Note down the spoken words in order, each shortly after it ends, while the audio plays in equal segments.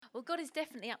Well, God is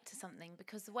definitely up to something,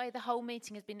 because the way the whole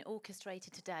meeting has been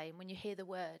orchestrated today, and when you hear the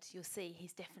word, you'll see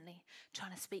he's definitely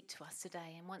trying to speak to us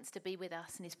today and wants to be with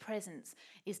us, and his presence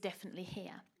is definitely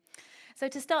here. So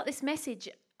to start this message,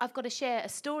 I've got to share a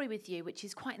story with you, which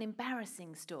is quite an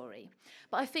embarrassing story.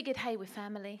 But I figured, hey, we're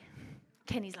family.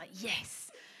 Kenny's like,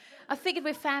 yes. I figured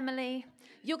we're family.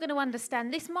 You're going to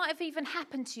understand. This might have even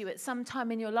happened to you at some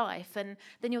time in your life, and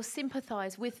then you'll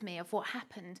sympathise with me of what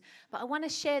happened. But I want to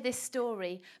share this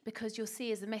story because you'll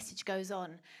see as the message goes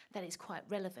on that it's quite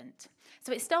relevant.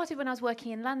 So it started when I was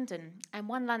working in London, and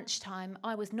one lunchtime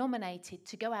I was nominated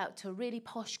to go out to a really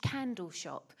posh candle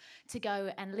shop to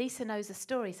go, and Lisa knows the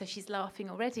story, so she's laughing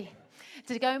already,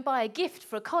 to go and buy a gift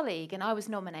for a colleague, and I was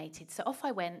nominated. So off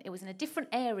I went. It was in a different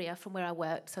area from where I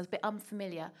worked, so I was a bit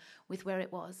unfamiliar with where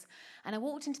it was. And I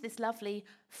walked into this lovely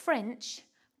French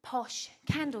posh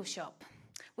candle shop,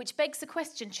 which begs the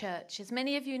question, church. As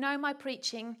many of you know my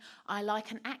preaching, I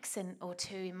like an accent or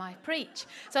two in my preach.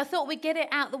 So I thought we'd get it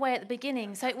out the way at the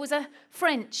beginning. So it was a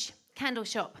French candle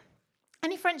shop.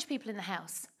 Any French people in the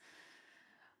house?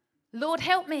 Lord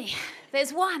help me,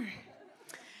 there's one.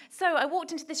 So I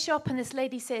walked into the shop and this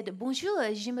lady said,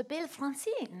 "Bonjour, je m'appelle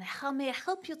Francine. How may I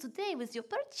help you today with your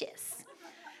purchase?"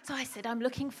 So I said, "I'm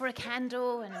looking for a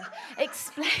candle," and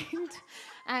explained.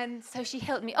 And so she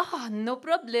helped me. "Oh, no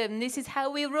problem. This is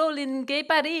how we roll in Gay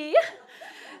Paris."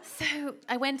 So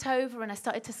I went over and I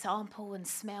started to sample and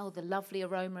smell the lovely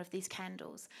aroma of these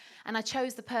candles. And I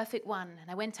chose the perfect one. And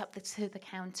I went up to the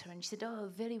counter and she said, "Oh,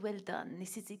 very well done.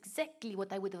 This is exactly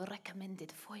what I would have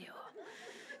recommended for you."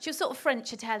 She was sort of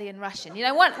French, Italian, Russian. You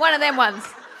know, one of them ones.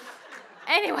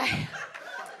 Anyway.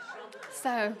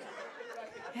 So,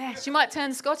 yeah, she might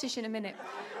turn Scottish in a minute.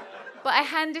 But I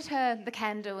handed her the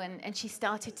candle and she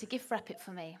started to gift wrap it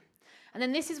for me. And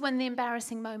then this is when the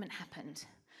embarrassing moment happened.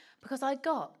 Because I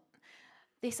got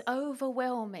this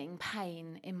overwhelming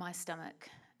pain in my stomach.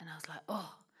 And I was like,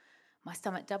 oh, my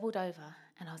stomach doubled over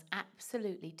and I was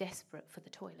absolutely desperate for the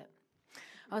toilet.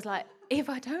 I was like, if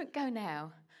I don't go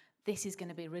now, this is going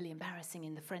to be really embarrassing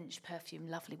in the French perfume,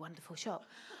 lovely, wonderful shop.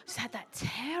 I just had that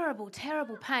terrible,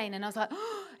 terrible pain. And I was like,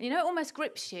 oh, you know, it almost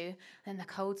grips you. Then the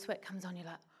cold sweat comes on. You're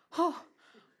like, oh,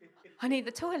 I need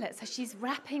the toilet. So she's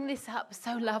wrapping this up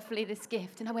so lovely, this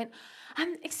gift. And I went,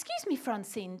 excuse me,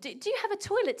 Francine, do you have a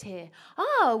toilet here?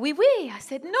 "Ah, oui, oui." I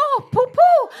said, "No,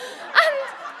 poo-poo."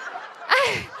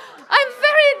 And I'm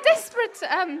very desperate.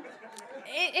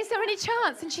 Is there any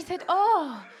chance? And she said,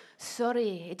 "Oh,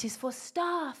 sorry, it is for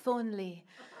staff only."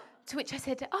 To which I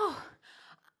said, "Oh,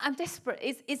 I'm desperate.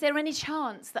 Is there any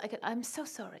chance that I could?" "I'm so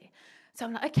sorry." So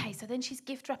I'm like, okay. So then she's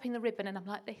gift wrapping the ribbon, and I'm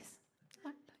like this.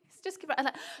 Just give it. I'm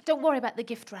like, "Don't worry about the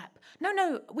gift wrap."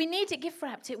 No, we need it gift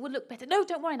wrapped. It will look better. "No,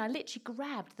 don't worry." And I literally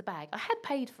grabbed the bag. I had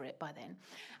paid for it by then.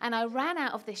 And I ran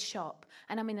out of this shop,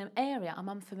 and I'm in an area I'm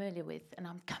unfamiliar with, and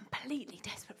I'm completely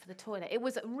desperate for the toilet. It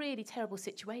was a really terrible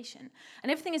situation.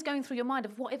 And everything is going through your mind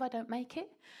of, what if I don't make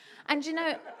it? And you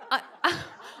know,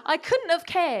 I couldn't have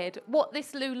cared what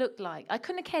this loo looked like. I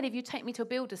couldn't have cared if you take me to a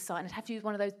builder's site and I'd have to use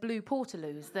one of those blue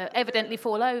portaloos that evidently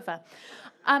fall over.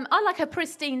 I like a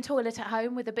pristine toilet at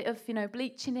home with a bit of,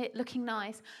 bleach in it, looking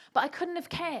nice. But I couldn't have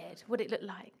cared what it looked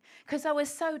like because I was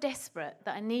so desperate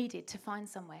that I needed to find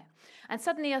somewhere. And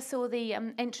suddenly I saw the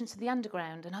entrance to the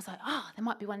underground and I was like, there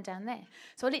might be one down there.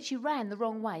 So I literally ran the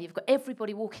wrong way. You've got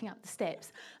everybody walking up the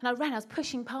steps. And I was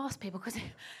pushing past people because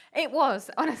it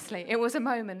was, honestly, it was a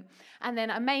moment. And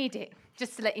then I made it,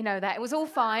 just to let you know that. It was all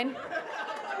fine.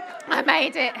 I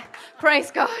made it. Praise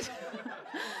God.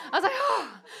 I was like, oh.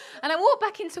 And I walked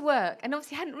back into work and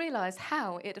obviously hadn't realised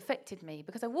how it affected me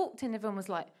because I walked in and everyone was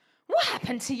like, "What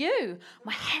happened to you?"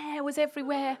 My hair was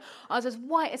everywhere. I was as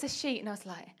white as a sheet and I was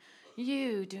like,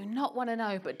 "You do not want to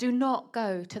know, but do not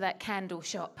go to that candle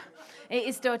shop. It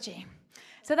is dodgy."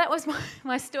 So that was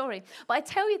my story. But I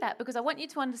tell you that because I want you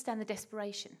to understand the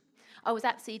desperation. I was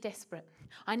absolutely desperate.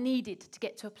 I needed to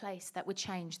get to a place that would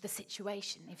change the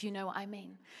situation, if you know what I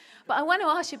mean. But I want to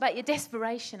ask you about your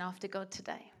desperation after God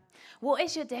today. What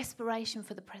is your desperation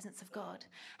for the presence of God?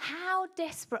 How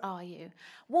desperate are you?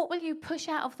 What will you push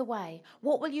out of the way?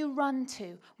 What will you run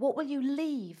to? What will you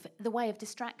leave the way of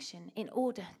distraction in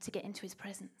order to get into his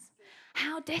presence?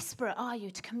 How desperate are you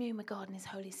to commune with God and his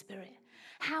Holy Spirit?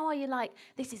 How are you like,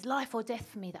 this is life or death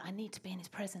for me that I need to be in his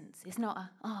presence? It's not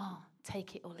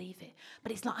take it or leave it.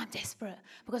 But it's like, I'm desperate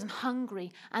because I'm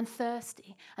hungry and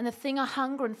thirsty. And the thing I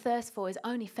hunger and thirst for is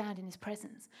only found in his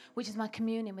presence, which is my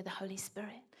communion with the Holy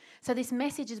Spirit. So this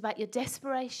message is about your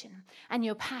desperation and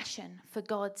your passion for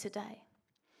God today.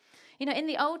 You know, in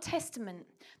the Old Testament,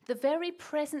 the very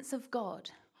presence of God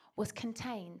was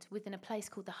contained within a place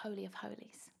called the Holy of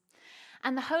Holies.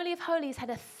 And the Holy of Holies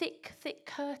had a thick, thick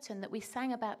curtain that we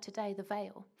sang about today, the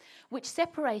veil, which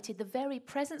separated the very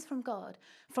presence from God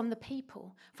from the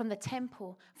people, from the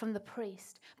temple, from the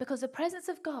priest. Because the presence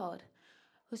of God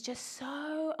was just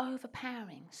so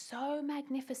overpowering, so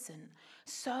magnificent,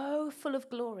 so full of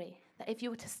glory that if you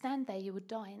were to stand there, you would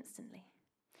die instantly.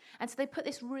 And so they put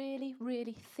this really,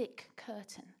 really thick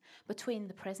curtain between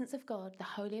the presence of God, the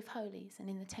Holy of Holies, and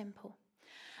in the temple.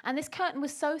 And this curtain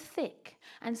was so thick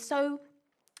and so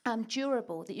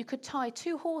durable that you could tie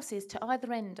 2 horses to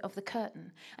either end of the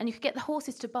curtain, and you could get the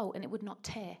horses to bolt and it would not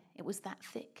tear. It was that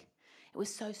thick. It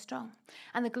was so strong.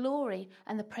 And the glory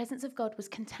and the presence of God was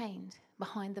contained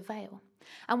behind the veil.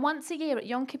 And once a year at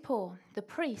Yom Kippur, the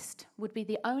priest would be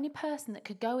the only person that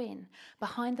could go in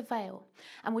behind the veil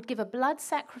and would give a blood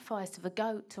sacrifice of a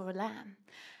goat or a lamb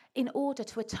in order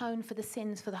to atone for the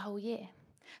sins for the whole year.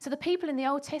 So the people in the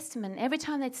Old Testament, every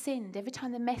time they'd sinned, every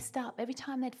time they messed up, every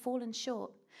time they'd fallen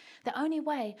short, the only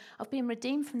way of being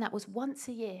redeemed from that was once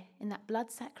a year in that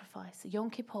blood sacrifice, Yom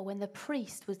Kippur, when the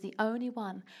priest was the only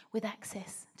one with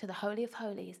access to the Holy of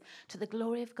Holies, to the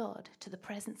glory of God, to the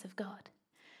presence of God.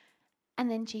 And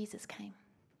then Jesus came.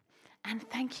 And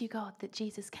thank you, God, that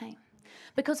Jesus came.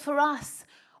 Because for us,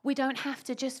 we don't have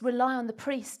to just rely on the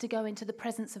priest to go into the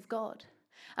presence of God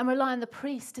and rely on the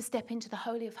priest to step into the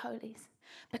Holy of Holies.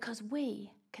 Because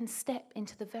we can step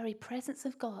into the very presence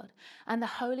of God and the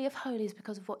Holy of Holies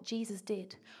because of what Jesus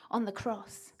did on the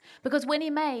cross. Because when he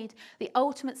made the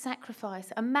ultimate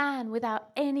sacrifice, a man without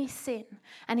any sin,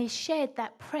 and he shed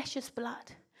that precious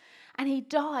blood, and he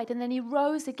died and then he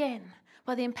rose again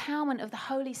by the empowerment of the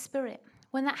Holy Spirit.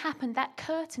 When that happened, that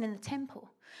curtain in the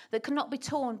temple that could not be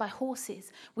torn by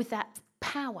horses with that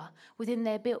power within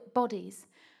their bodies,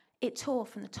 it tore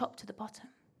from the top to the bottom.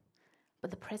 But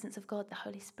the presence of God, the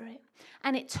Holy Spirit.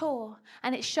 And it tore,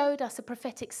 and it showed us a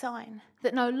prophetic sign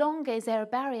that no longer is there a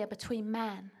barrier between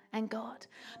man and God.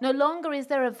 No longer is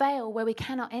there a veil where we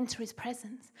cannot enter his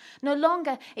presence. No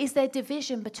longer is there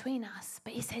division between us,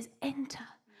 but he says, enter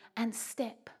and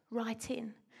step right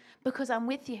in, because I'm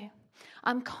with you.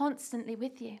 I'm constantly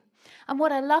with you. And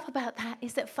what I love about that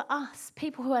is that for us,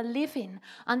 people who are living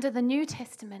under the New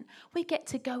Testament, we get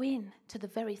to go in to the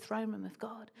very throne room of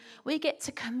God. We get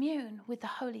to commune with the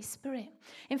Holy Spirit.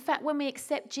 In fact, when we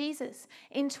accept Jesus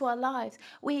into our lives,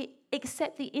 we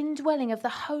accept the indwelling of the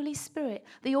Holy Spirit,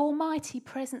 the almighty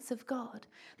presence of God.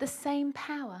 The same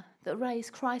power that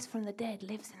raised Christ from the dead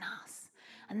lives in us.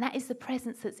 And that is the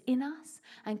presence that's in us,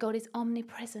 and God is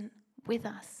omnipresent with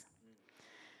us.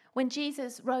 When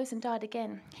Jesus rose and died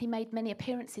again, he made many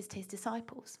appearances to his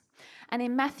disciples. And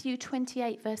in Matthew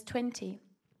 28, verse 20,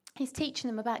 he's teaching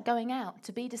them about going out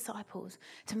to be disciples,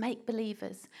 to make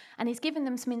believers. And he's given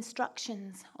them some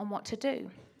instructions on what to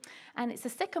do. And it's the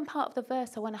second part of the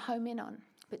verse I want to home in on.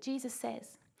 But Jesus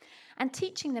says, and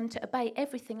teaching them to obey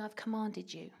everything I've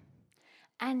commanded you.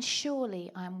 And surely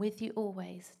I am with you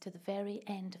always to the very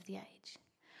end of the age.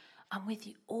 I'm with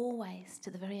you always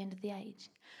to the very end of the age.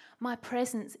 My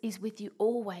presence is with you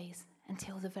always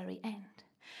until the very end.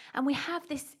 And we have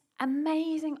this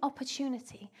amazing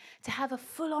opportunity to have a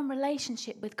full-on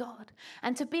relationship with God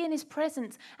and to be in his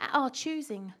presence at our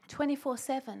choosing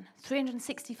 24/7,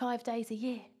 365 days a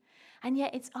year. And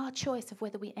yet it's our choice of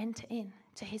whether we enter in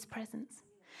to his presence.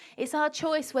 It's our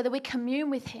choice whether we commune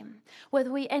with him,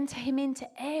 whether we enter him into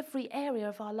every area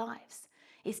of our lives.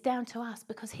 It's down to us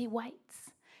because he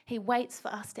waits. He waits for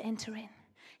us to enter in.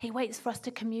 He waits for us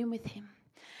to commune with him.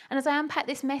 And as I unpack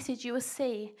this message, you will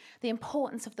see the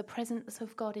importance of the presence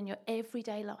of God in your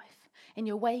everyday life. In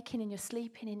your waking, in your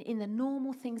sleeping, in the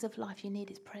normal things of life, you need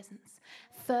his presence.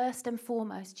 First and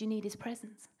foremost, you need his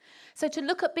presence. So to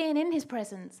look at being in his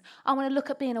presence, I want to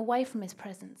look at being away from his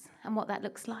presence and what that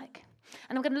looks like.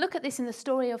 And I'm going to look at this in the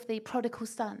story of the prodigal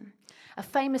son, a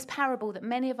famous parable that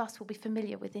many of us will be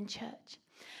familiar with in church.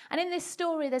 And in this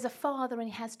story, there's a father and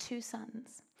he has 2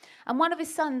 sons. And one of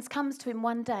his sons comes to him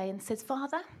one day and says,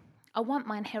 Father, I want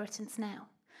my inheritance now.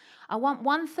 I want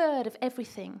 1/3 of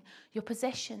everything, your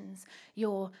possessions,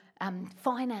 your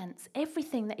finance,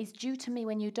 everything that is due to me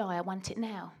when you die, I want it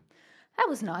now. That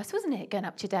was nice, wasn't it, going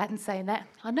up to your dad and saying that?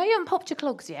 I know you haven't popped your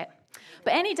clogs yet,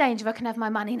 but any danger if I can have my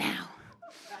money now.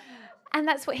 And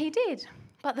that's what he did.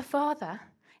 But the father,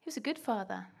 he was a good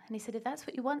father, and he said, if that's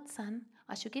what you want, son,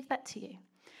 I shall give that to you.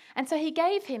 And so he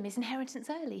gave him his inheritance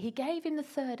early. He gave him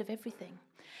 1/3 of everything.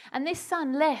 And this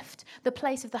son left the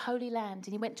place of the Holy Land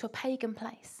and he went to a pagan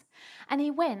place. And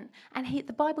he went, and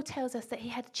the Bible tells us that he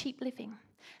had cheap living,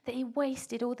 that he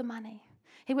wasted all the money.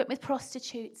 He went with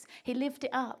prostitutes. He lived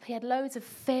it up. He had loads of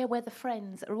fair weather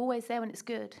friends that are always there when it's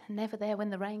good and never there when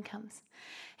the rain comes.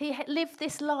 He had lived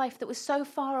this life that was so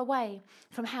far away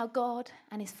from how God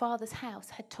and his Father's house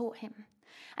had taught him.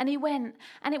 And he went,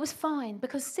 and it was fine,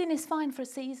 because sin is fine for a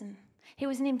season. He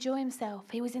was enjoying himself.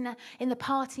 He was in the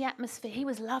party atmosphere. He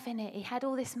was loving it. He had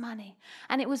all this money.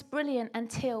 And it was brilliant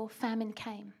until famine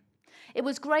came. It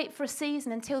was great for a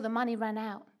season until the money ran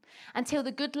out, until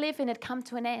the good living had come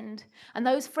to an end, and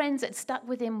those friends that stuck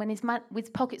with him when his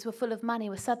pockets were full of money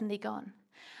were suddenly gone.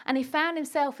 And he found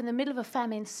himself in the middle of a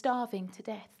famine, starving to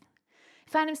death.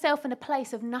 He found himself in a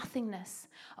place of nothingness,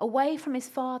 away from his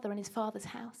father and his father's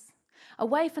house,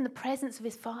 away from the presence of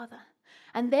his father.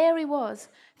 And there he was,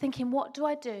 thinking, what do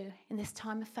I do in this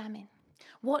time of famine?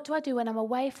 What do I do when I'm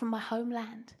away from my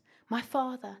homeland, my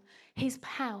father, his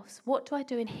house? What do I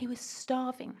do? And he was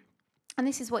starving. And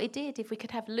this is what he did, if we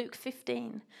could have Luke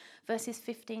 15, verses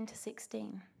 15 to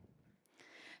 16.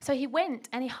 So he went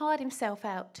and he hired himself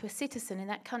out to a citizen in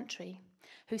that country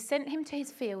who sent him to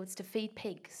his fields to feed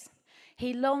pigs.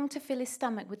 He longed to fill his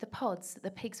stomach with the pods that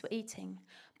the pigs were eating,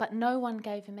 but no one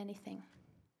gave him anything.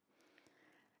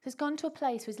 So he's gone to a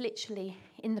place where he's literally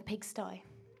in the pigsty.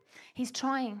 He's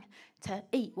trying to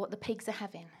eat what the pigs are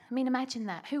having. I mean, imagine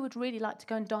that. Who would really like to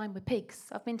go and dine with pigs?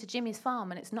 I've been to Jimmy's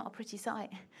farm and it's not a pretty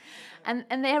sight. And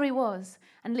there he was,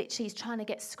 and literally he's trying to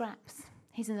get scraps.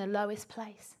 He's in the lowest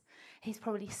place. He's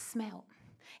probably smelt.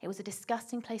 It was a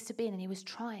disgusting place to be in, and he was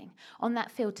trying on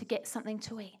that field to get something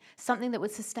to eat, something that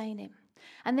would sustain him.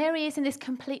 And there he is in this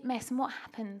complete mess, and what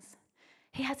happens?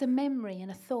 He has a memory and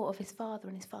a thought of his father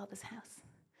and his father's house.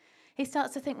 He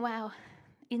starts to think, wow,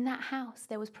 in that house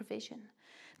there was provision,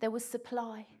 there was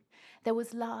supply, there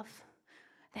was love,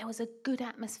 there was a good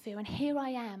atmosphere, and here I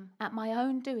am at my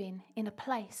own doing in a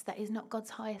place that is not God's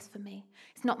highest for me.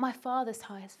 It's not my Father's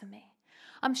highest for me.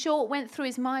 I'm sure what went through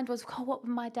his mind was, oh, what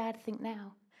would my dad think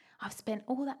now? I've spent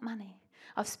all that money.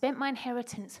 I've spent my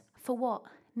inheritance for what?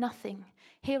 Nothing.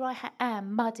 Here I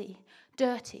am, muddy,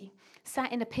 dirty,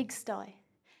 sat in a pigsty,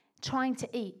 trying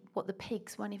to eat what the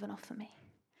pigs won't even offer me.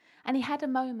 And he had a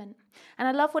moment. And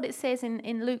I love what it says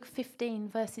in Luke 15,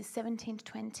 verses 17 to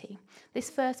 20.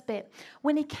 This first bit.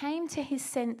 When he came to his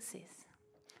senses,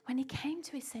 when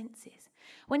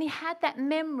he had that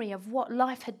memory of what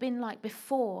life had been like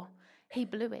before he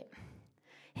blew it,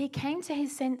 he came to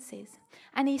his senses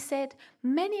and he said,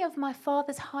 many of my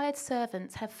father's hired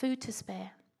servants have food to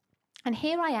spare, and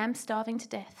here I am starving to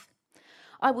death.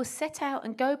 I will set out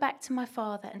and go back to my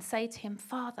father and say to him,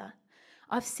 Father,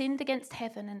 I've sinned against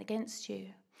heaven and against you.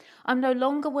 I'm no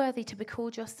longer worthy to be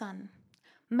called your son.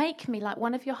 Make me like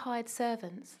one of your hired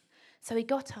servants. So he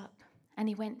got up and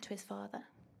he went to his father.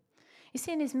 You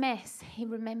see, in his mess, he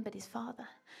remembered his father.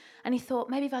 And he thought,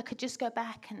 maybe if I could just go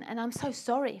back, and I'm so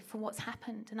sorry for what's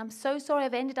happened. And I'm so sorry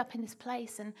I've ended up in this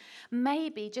place. And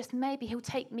maybe, just maybe, he'll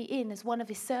take me in as one of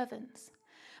his servants.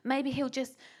 Maybe he'll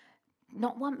just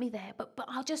not want me there, but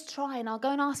I'll just try, and I'll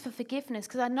go and ask for forgiveness,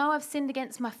 because I know I've sinned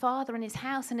against my father and his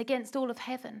house and against all of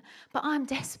heaven. But I'm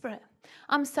desperate.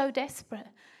 I'm so desperate.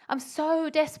 I'm so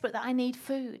desperate that I need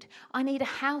food. I need a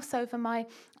house over my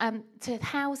to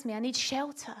house me. I need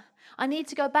shelter. I need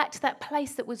to go back to that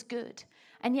place that was good.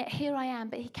 And yet here I am.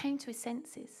 But he came to his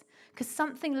senses because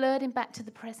something lured him back to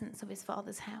the presence of his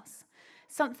father's house.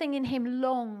 Something in him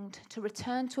longed to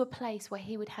return to a place where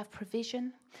he would have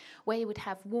provision, where he would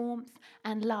have warmth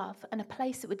and love, and a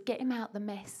place that would get him out the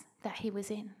mess that he was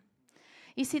in.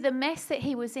 You see, the mess that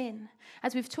he was in,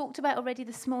 as we've talked about already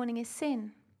this morning, is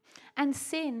sin. And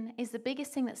sin is the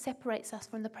biggest thing that separates us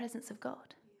from the presence of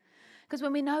God. Because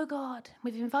when we know God,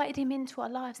 we've invited him into our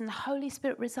lives and the Holy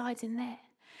Spirit resides in there.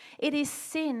 It is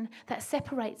sin that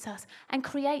separates us and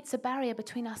creates a barrier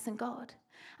between us and God.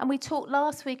 And we talked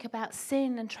last week about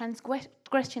sin and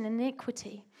transgression and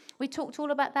iniquity. We talked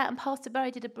all about that, and Pastor Barry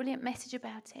did a brilliant message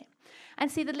about it. And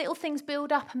see, the little things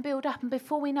build up, and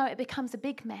before we know it, it becomes a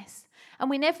big mess. And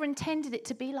we never intended it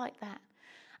to be like that.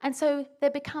 And so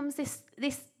there becomes this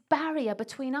barrier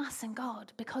between us and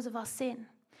God because of our sin.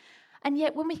 And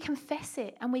yet when we confess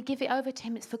it and we give it over to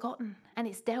him, it's forgotten and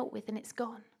it's dealt with and it's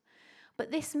gone.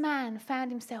 But this man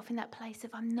found himself in that place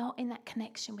of, I'm not in that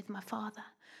connection with my Father,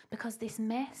 because this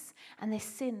mess and this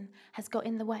sin has got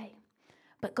in the way.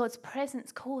 But God's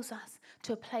presence calls us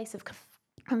to a place of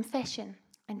confession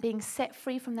and being set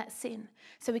free from that sin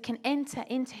so we can enter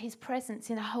into his presence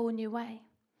in a whole new way.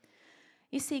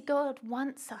 You see, God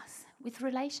wants us with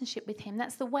relationship with him.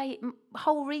 That's the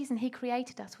whole reason he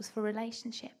created us was for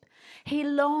relationship. He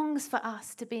longs for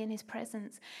us to be in his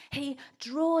presence. He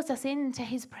draws us into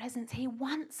his presence. He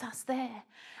wants us there.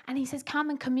 And he says, come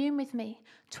and commune with me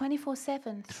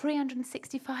 24/7,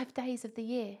 365 days of the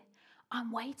year.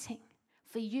 I'm waiting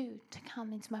for you to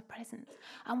come into my presence.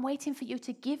 I'm waiting for you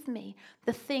to give me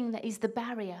the thing that is the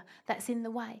barrier that's in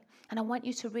the way. And I want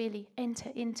you to really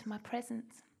enter into my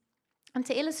presence. And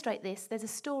to illustrate this, there's a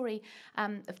story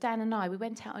of Dan and I. We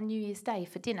went out on New Year's Day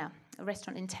for dinner, a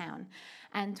restaurant in town.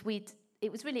 And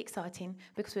it was really exciting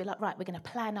because we were like, right, we're going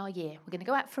to plan our year. We're going to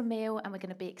go out for a meal and we're going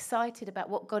to be excited about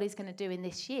what God is going to do in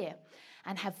this year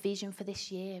and have vision for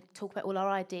this year, talk about all our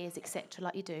ideas, etc.,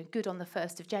 like you do, good on the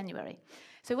 1st of January.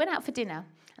 So we went out for dinner.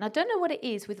 And I don't know what it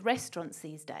is with restaurants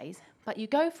these days, but you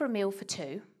go for a meal for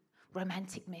two,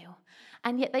 romantic meal,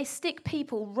 and yet they stick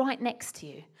people right next to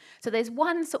you. So there's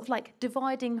one sort of like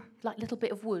dividing like little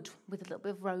bit of wood with a little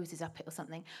bit of roses up it or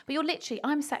something. But you're literally,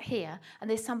 I'm sat here and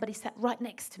there's somebody sat right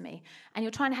next to me and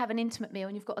you're trying to have an intimate meal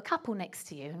and you've got a couple next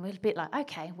to you and we're a bit like,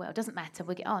 okay, well, it doesn't matter,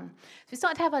 we'll get on. So we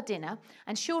started to have our dinner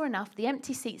and sure enough, the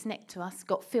empty seats next to us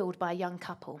got filled by a young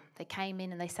couple. They came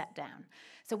in and they sat down.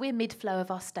 So we're mid-flow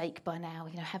of our steak by now,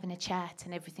 having a chat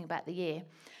and everything about the year.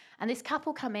 And this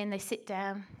couple come in, they sit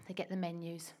down, they get the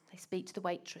menus, they speak to the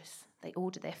waitress, they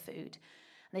order their food,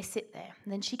 and they sit there.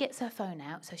 And then she gets her phone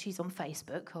out, so she's on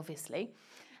Facebook, obviously.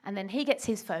 And then he gets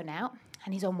his phone out,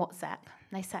 and he's on WhatsApp.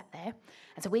 And they sat there.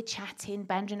 And so we're chatting,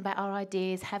 bandering about our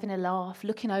ideas, having a laugh,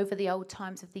 looking over the old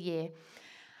times of the year.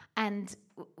 And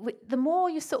the more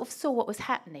you sort of saw what was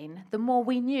happening, the more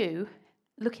we knew,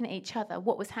 looking at each other,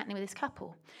 what was happening with this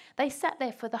couple. They sat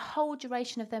there for the whole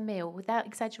duration of their meal, without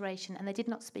exaggeration, and they did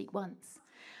not speak once.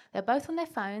 They were both on their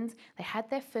phones, they had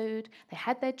their food, they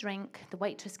had their drink, the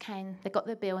waitress came, they got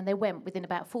their bill, and they went within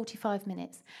about 45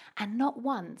 minutes. And not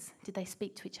once did they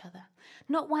speak to each other.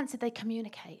 Not once did they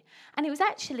communicate. And it was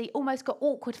actually almost got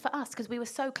awkward for us because we were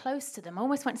so close to them. I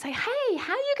almost went and say, hey,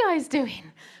 how are you guys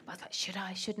doing? But I was like, should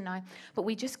I, shouldn't I? But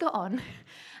we just got on.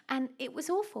 And it was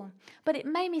awful. But it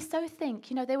made me so think,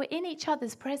 they were in each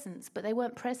other's presence, but they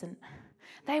weren't present.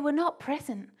 They were not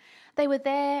present. They were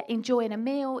there enjoying a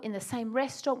meal in the same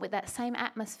restaurant with that same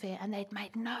atmosphere, and they'd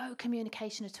made no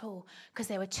communication at all because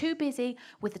they were too busy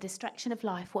with the distraction of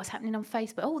life, what's happening on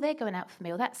Facebook. Oh, they're going out for a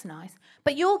meal, that's nice.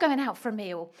 But you're going out for a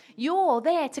meal. You're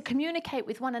there to communicate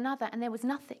with one another, and there was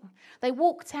nothing. They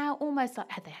walked out almost like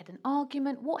had they had an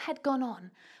argument, what had gone on?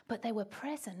 But they were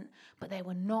present, but they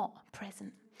were not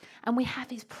present. And we have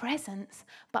his presence,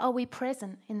 but are we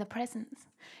present in the presence?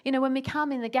 When we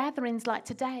come in the gatherings like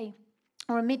today,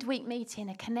 or a midweek meeting,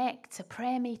 a connect, a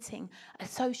prayer meeting, a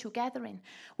social gathering,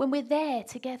 when we're there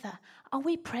together, are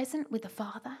we present with the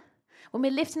Father? When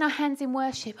we're lifting our hands in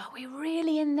worship, are we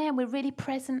really in there? We're really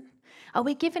present? Are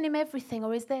we giving him everything?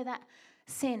 Or is there that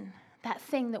sin, that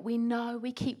thing that we know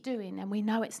we keep doing and we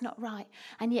know it's not right?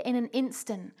 And yet in an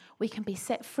instant, we can be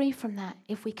set free from that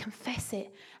if we confess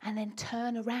it and then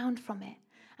turn around from it.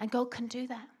 And God can do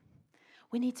that.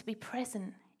 We need to be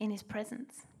present in his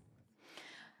presence.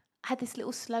 I had this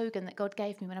little slogan that God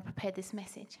gave me when I prepared this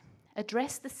message.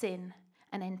 Address the sin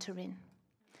and enter in.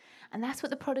 And that's what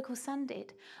the prodigal son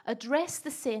did. Address the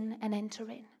sin and enter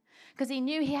in. Because he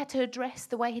knew he had to address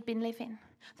the way he'd been living.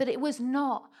 That it was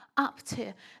not up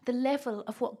to the level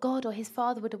of what God or his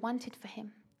father would have wanted for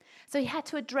him. So he had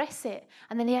to address it,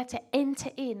 and then he had to enter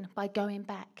in by going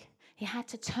back. He had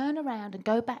to turn around and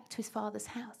go back to his father's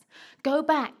house. Go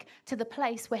back to the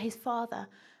place where his father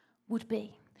would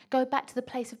be. Go back to the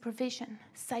place of provision,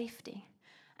 safety.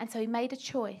 And so he made a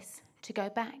choice to go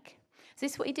back. So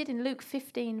this is what he did in Luke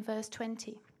 15, verse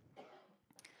 20.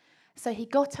 So he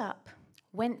got up,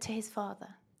 went to his father.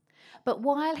 But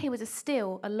while he was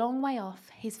still a long way off,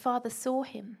 his father saw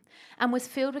him and was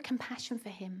filled with compassion for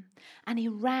him. And he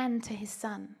ran to his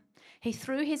son. He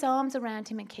threw his arms around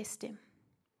him and kissed him.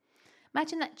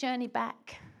 Imagine that journey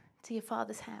back to your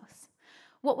father's house.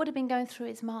 What would have been going through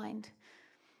his mind?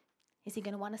 Is he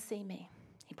going to want to see me?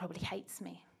 He probably hates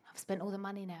me. I've spent all the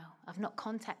money now. I've not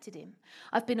contacted him.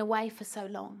 I've been away for so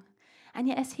long. And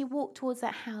yet as he walked towards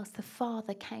that house, the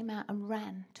father came out and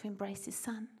ran to embrace his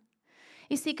son.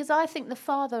 You see, because I think the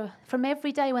father, from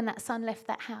every day when that son left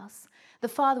that house, the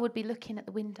father would be looking at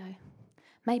the window.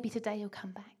 Maybe today he'll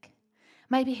come back.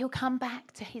 Maybe he'll come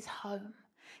back to his home.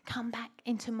 Come back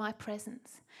into my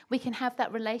presence. We can have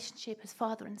that relationship as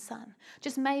father and son.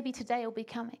 Just maybe today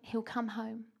he'll come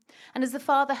home. And as the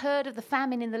father heard of the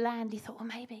famine in the land, he thought, well,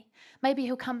 maybe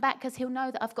he'll come back because he'll know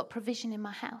that I've got provision in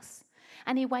my house.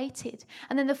 And he waited.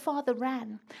 And then the father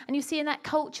ran. And you see, in that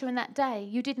culture in that day,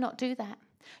 you did not do that.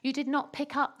 You did not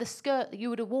pick up the skirt that you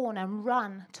would have worn and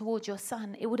run towards your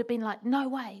son. It would have been like, no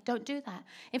way, don't do that.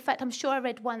 In fact, I'm sure I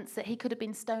read once that he could have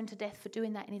been stoned to death for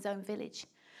doing that in his own village,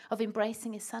 of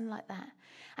embracing his son like that.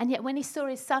 And yet when he saw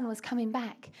his son was coming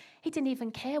back, he didn't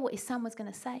even care what his son was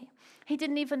going to say. He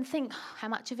didn't even think, how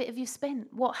much of it have you spent?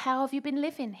 How have you been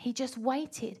living? He just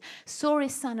waited, saw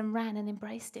his son and ran and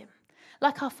embraced him,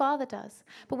 like our Father does.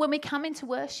 But when we come into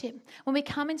worship, when we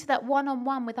come into that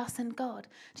one-on-one with us and God,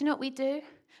 do you know what we do?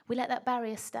 We let that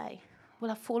barrier stay.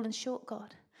 Well, I've fallen short,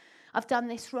 God. I've done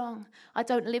this wrong. I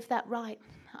don't live that right.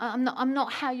 I'm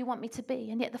not how you want me to be.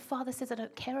 And yet the Father says, I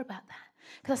don't care about that,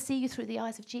 because I see you through the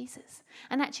eyes of Jesus.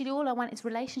 And actually all I want is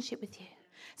relationship with you.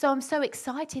 So I'm so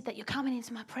excited that you're coming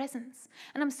into my presence.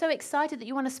 And I'm so excited that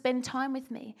you want to spend time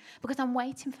with me, because I'm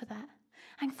waiting for that.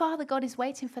 And Father God is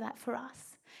waiting for that for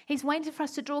us. He's waiting for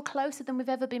us to draw closer than we've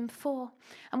ever been before.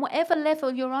 And whatever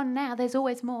level you're on now, there's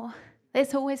always more.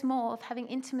 There's always more of having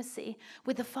intimacy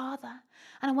with the Father.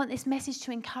 And I want this message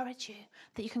to encourage you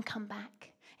that you can come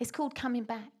back. It's called coming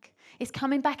back. It's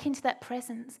coming back into that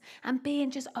presence and being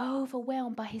just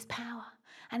overwhelmed by his power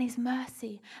and his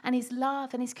mercy and his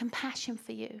love and his compassion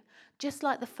for you, just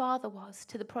like the Father was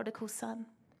to the prodigal son.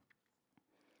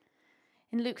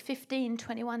 In Luke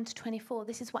 15:21-24,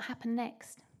 this is what happened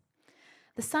next.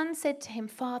 The son said to him,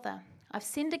 Father, I've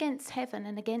sinned against heaven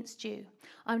and against you.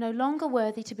 I'm no longer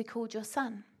worthy to be called your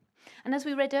son. And as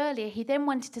we read earlier, he then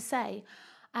wanted to say,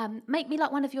 make me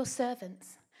like one of your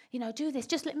servants. Do this.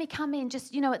 Just let me come in.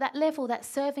 Just, at that level, that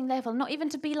serving level. Not even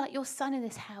to be like your son in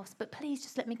this house, but please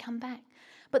just let me come back.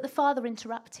 But the father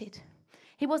interrupted.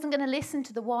 He wasn't going to listen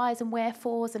to the whys and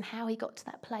wherefores and how he got to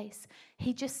that place.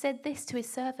 He just said this to his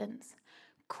servants.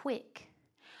 Quick,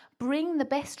 bring the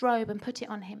best robe and put it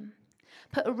on him.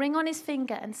 Put a ring on his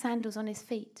finger and sandals on his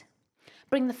feet.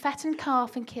 Bring the fattened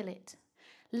calf and kill it.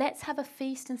 Let's have a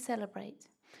feast and celebrate.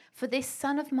 For this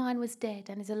son of mine was dead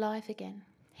and is alive again.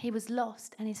 He was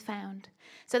lost and is found.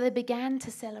 So they began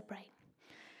to celebrate.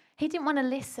 He didn't want to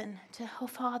listen to, oh,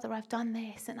 Father, I've done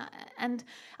this and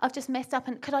I've just messed up,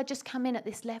 and could I just come in at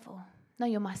this level? No,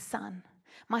 you're my son.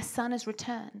 My son has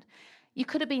returned. You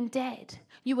could have been dead.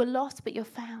 You were lost, but you're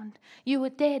found. You were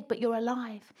dead, but you're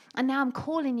alive. And now I'm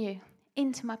calling you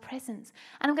into my presence,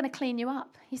 and I'm going to clean you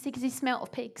up. You see, because he smelt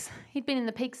of pigs. He'd been in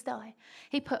the pigsty.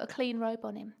 He put a clean robe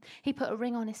on him. He put a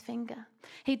ring on his finger.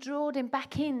 He drawed him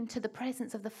back into the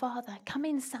presence of the Father. Come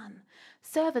in, son.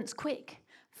 Servants, quick.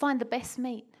 Find the best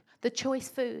meat, the choice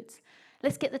foods.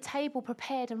 Let's get the table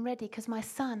prepared and ready, because my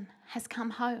son has come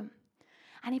home.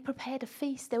 And he prepared a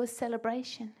feast. There was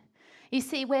celebration. You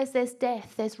see, where there's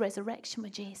death, there's resurrection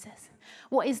with Jesus.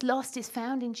 What is lost is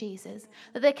found in Jesus.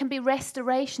 That there can be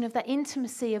restoration of that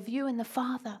intimacy of you and the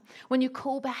Father when you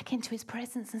call back into his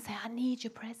presence and say, I need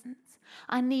your presence.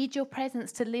 I need your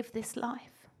presence to live this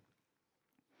life.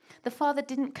 The Father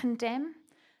didn't condemn,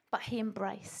 but he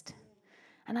embraced.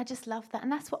 And I just love that.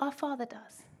 And that's what our Father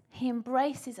does. He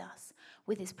embraces us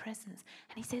with his presence.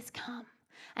 And he says, come.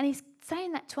 And he's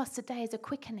saying that to us today as a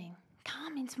quickening.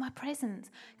 Come into my presence.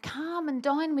 Come and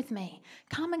dine with me.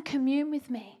 Come and commune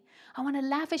with me. I want to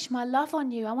lavish my love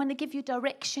on you. I want to give you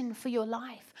direction for your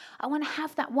life. I want to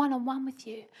have that one-on-one with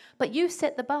you. But you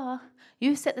set the bar.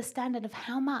 You set the standard of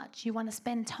how much you want to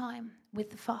spend time with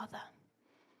the Father.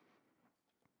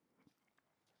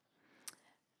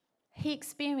 He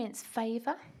experienced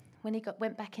favour when he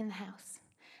went back in the house.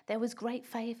 There was great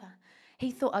favour. He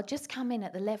thought, I'll just come in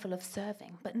at the level of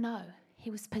serving. But no,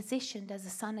 he was positioned as a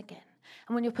son again.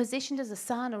 And when you're positioned as a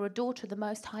son or a daughter of the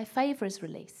Most High, favour is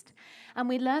released. And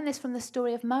we learn this from the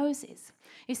story of Moses.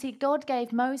 You see, God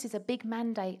gave Moses a big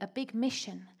mandate, a big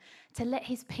mission to let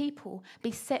his people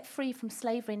be set free from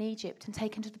slavery in Egypt and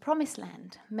taken to the promised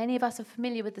land. Many of us are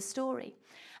familiar with the story.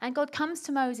 And God comes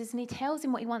to Moses and he tells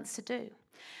him what he wants to do.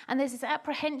 And there's this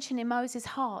apprehension in Moses'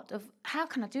 heart of, how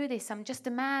can I do this? I'm just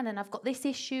a man and I've got this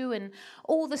issue and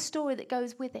all the story that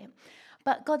goes with it.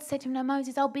 But God said to him, no,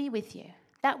 Moses, I'll be with you.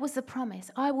 That was the promise.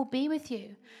 I will be with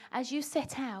you as you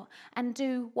set out and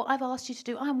do what I've asked you to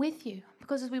do. I'm with you.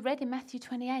 Because as we read in Matthew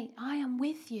 28, I am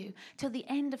with you till the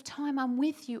end of time. I'm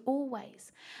with you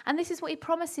always. And this is what he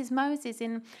promises Moses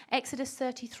in Exodus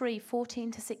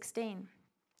 33:14-16.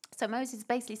 So Moses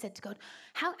basically said to God,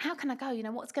 how can I go?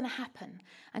 What's going to happen?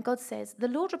 And God says, the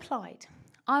Lord replied,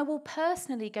 I will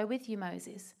personally go with you,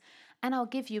 Moses, and I'll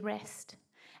give you rest.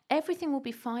 Everything will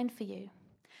be fine for you.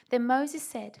 Then Moses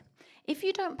said, if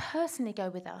you don't personally go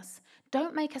with us,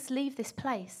 don't make us leave this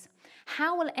place.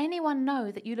 How will anyone know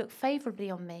that you look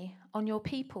favourably on me, on your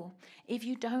people, if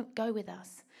you don't go with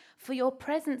us? For your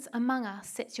presence among us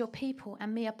sets your people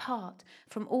and me apart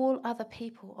from all other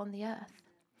people on the earth.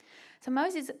 So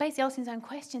Moses basically asking his own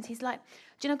questions. He's like,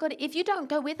 do you know, God, if you don't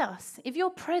go with us, if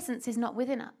your presence is not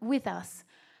with us,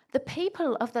 the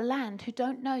people of the land who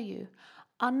don't know you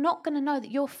are not going to know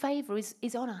that your favour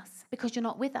is on us because you're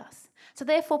not with us. So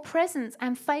therefore, presence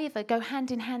and favour go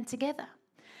hand in hand together.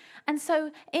 And so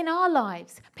in our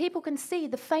lives, people can see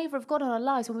the favour of God on our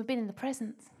lives when we've been in the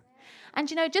presence. And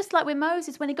you know, just like with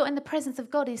Moses, when he got in the presence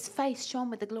of God, his face shone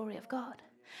with the glory of God.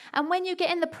 And when you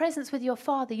get in the presence with your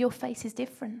Father, your face is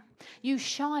different. You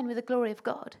shine with the glory of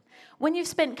God. When you've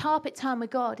spent carpet time with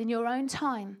God in your own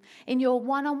time, in your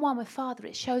one-on-one with Father,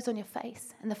 it shows on your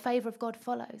face and the favour of God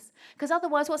follows. Because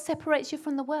otherwise, what separates you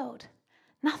from the world?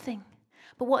 Nothing.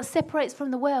 But what separates from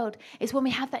the world is when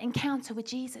we have that encounter with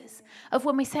Jesus, of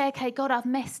when we say, okay, God, I've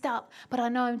messed up, but I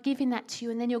know I'm giving that to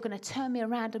you, and then you're going to turn me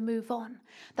around and move on.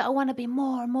 That I want to be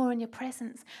more and more in your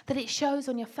presence, that it shows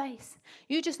on your face.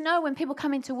 You just know when people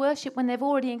come into worship when they've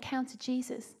already encountered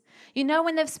Jesus. You know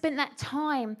when they've spent that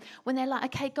time, when they're like,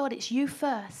 okay, God, it's you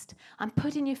first. I'm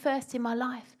putting you first in my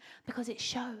life, because it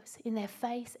shows in their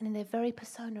face and in their very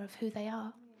persona of who they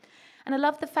are. And I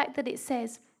love the fact that it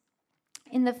says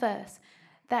in the verse,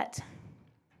 that,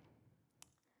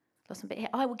 lost a bit here,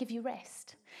 I will give you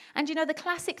rest. And you know, the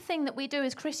classic thing that we do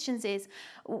as Christians is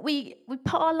we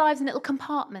put our lives in little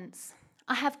compartments.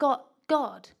 I have got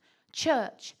God,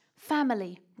 church,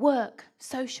 family, work,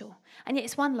 social, and yet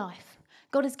it's one life.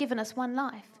 God has given us one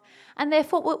life. And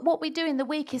therefore, what we do in the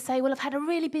week is say, well, I've had a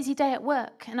really busy day at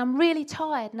work, and I'm really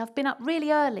tired, and I've been up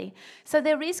really early. So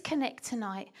there is Connect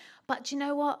tonight. But do you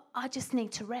know what? I just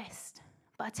need to rest.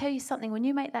 But I tell you something, when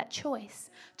you make that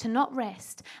choice to not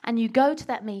rest and you go to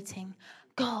that meeting,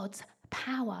 God's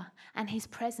power and his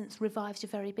presence revives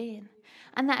your very being.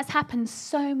 And that has happened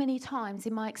so many times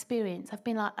in my experience. I've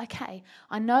been like, okay,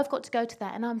 I know I've got to go to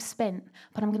that and I'm spent,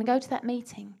 but I'm going to go to that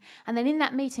meeting. And then in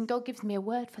that meeting, God gives me a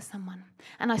word for someone.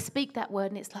 And I speak that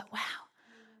word and it's like, wow,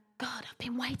 God, I've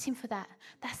been waiting for that.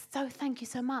 Thank you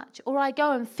so much. Or I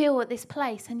go and feel at this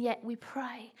place and yet we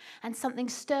pray and something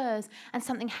stirs and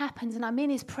something happens and I'm in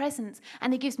his presence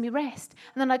and he gives me rest.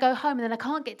 And then I go home and then I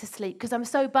can't get to sleep because I'm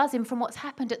so buzzing from what's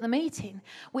happened at the meeting,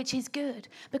 which is good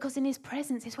because in his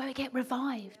presence is where we get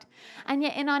revived. And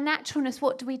yet in our naturalness,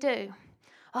 what do?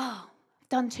 Oh, I've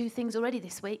done 2 things already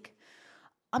this week.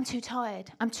 I'm too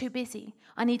tired. I'm too busy.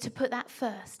 I need to put that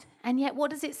first. And yet, what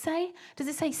does it say? Does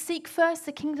it say seek first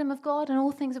the kingdom of God and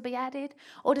all things will be added?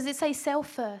 Or does it say self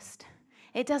first?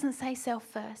 It doesn't say self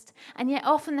first. And yet,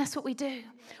 often that's what we do.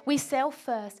 We self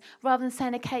first rather than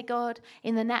saying, okay, God,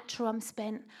 in the natural I'm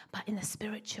spent, but in the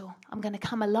spiritual, I'm going to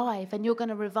come alive and you're going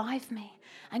to revive me.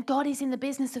 And God is in the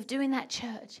business of doing that,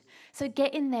 church. So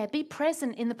get in there. Be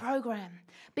present in the program.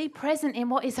 Be present in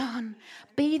what is on.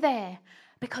 Be there.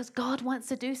 Because God wants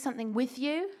to do something with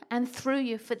you and through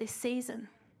you for this season.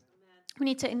 We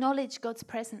need to acknowledge God's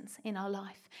presence in our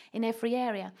life, in every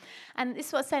area. And this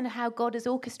is what I'm saying, how God has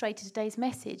orchestrated today's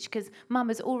message, because Mum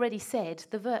has already said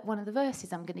one of the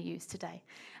verses I'm going to use today.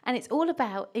 And it's all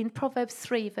about, in Proverbs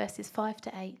 3, verses 5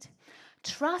 to 8,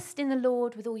 trust in the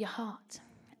Lord with all your heart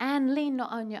and lean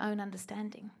not on your own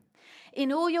understanding.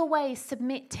 In all your ways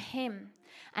submit to him,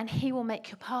 and he will make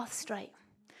your path straight.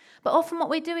 But often what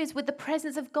we do is with the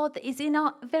presence of God that is in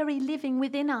our very living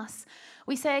within us,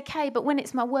 we say, okay, but when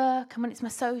it's my work and when it's my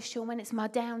social, when it's my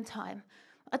downtime,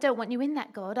 I don't want you in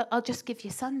that, God. I'll just give you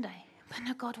Sunday. But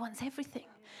no, God wants everything.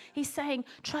 He's saying,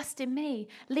 trust in me.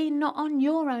 Lean not on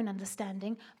your own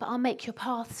understanding, but I'll make your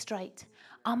path straight.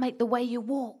 I'll make the way you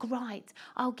walk right.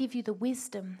 I'll give you the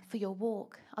wisdom for your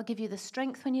walk. I'll give you the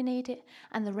strength when you need it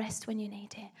and the rest when you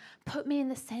need it. Put me in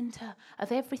the center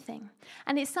of everything.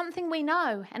 And it's something we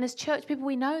know. And as church people,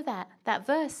 we know that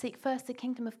verse, seek first the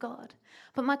kingdom of God.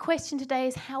 But my question today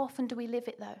is, how often do we live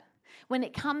it though? When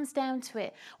it comes down to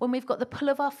it, when we've got the pull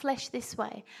of our flesh this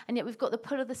way, and yet we've got the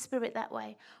pull of the Spirit that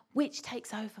way, which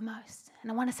takes over most?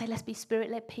 And I want to say, let's be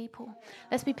Spirit-led people.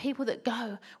 Let's be people that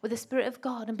go with the Spirit of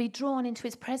God and be drawn into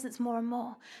his presence more and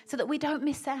more so that we don't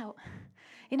miss out.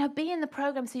 You know, be in the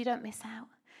program so you don't miss out.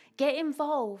 Get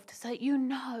involved so that you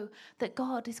know that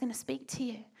God is going to speak to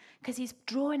you because he's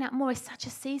drawing out more. It's such a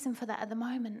season for that at the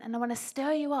moment. And I want to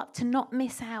stir you up to not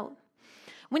miss out.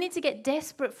 We need to get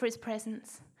desperate for his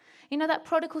presence. You know, that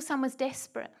prodigal son was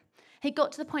desperate. He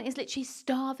got to the point he's literally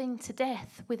starving to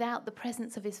death without the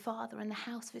presence of his father and the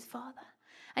house of his father.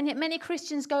 And yet many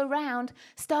Christians go around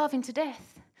starving to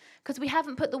death because we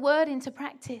haven't put the word into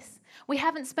practice. We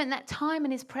haven't spent that time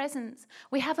in his presence.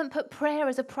 We haven't put prayer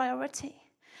as a priority.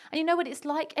 And you know what it's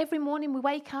like? Every morning we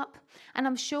wake up, and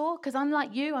I'm sure, because I'm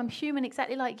like you, I'm human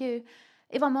exactly like you,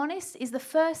 if I'm honest, is the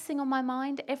first thing on my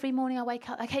mind every morning I wake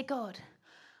up, okay, God,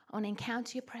 I want to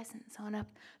encounter your presence. I want to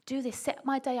do this, set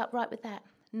my day up right with that.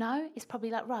 No, it's probably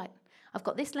like, right, I've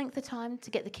got this length of time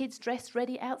to get the kids dressed,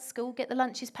 ready, out school, get the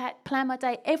lunches packed, plan my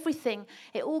day, everything.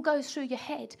 It all goes through your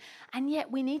head. And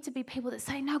yet we need to be people that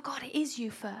say, no, God, it is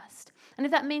you first. And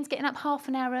if that means getting up half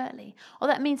an hour early, or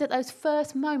that means at those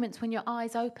first moments when your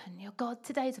eyes open, your God,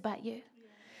 today's about you.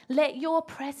 Let your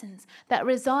presence that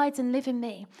resides and live in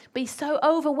me be so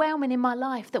overwhelming in my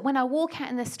life that when I walk out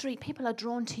in the street, people are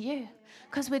drawn to you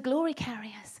because we're glory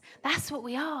carriers. That's what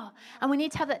we are. And we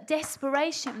need to have that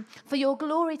desperation for your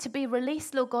glory to be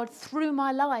released, Lord God, through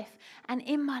my life and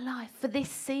in my life for this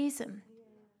season.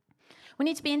 We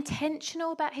need to be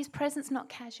intentional about his presence, not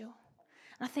casual.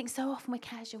 And I think so often we're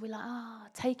casual. We're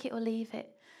like, take it or leave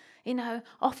it. You know,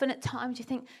 often at times you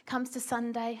think, comes to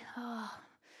Sunday,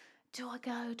 do I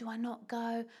go? Do I not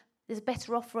go? There's a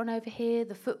better offer on over here.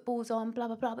 The football's on, blah,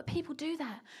 blah, blah. But people do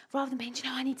that rather than being,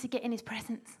 I need to get in his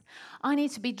presence. I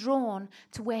need to be drawn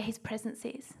to where his presence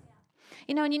is.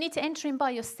 You know, and you need to enter in by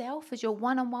yourself as you're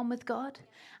one-on-one with God.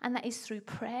 And that is through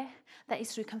prayer. That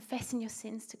is through confessing your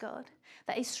sins to God.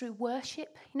 That is through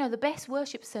worship. You know, the best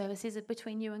worship services are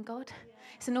between you and God.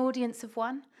 It's an audience of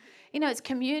one. You know, it's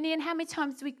communion. How many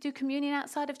times do we do communion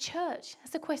outside of church?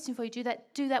 That's a question for you. Do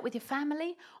that with your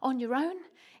family, on your own?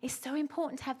 It's so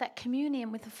important to have that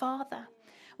communion with the Father.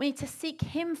 We need to seek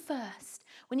him first.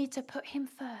 We need to put him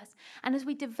first. And as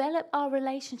we develop our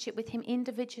relationship with him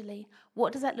individually,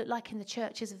 what does that look like in the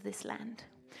churches of this land?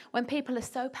 When people are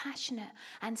so passionate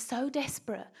and so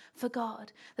desperate for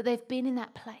God that they've been in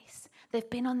that place. They've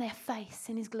been on their face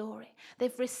in his glory.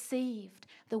 They've received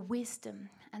the wisdom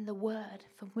and the word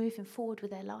for moving forward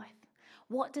with their life.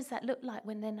 What does that look like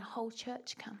when then the whole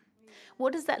church come?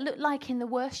 What does that look like in the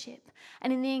worship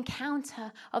and in the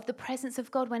encounter of the presence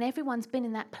of God when everyone's been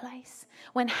in that place?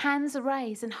 When hands are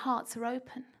raised and hearts are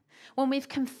open? When we've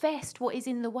confessed what is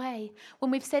in the way?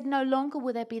 When we've said no longer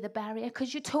will there be the barrier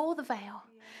because you tore the veil.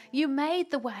 You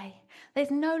made the way.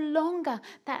 There's no longer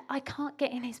that I can't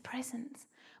get in his presence.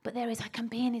 But there is, I can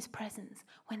be in his presence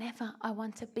whenever I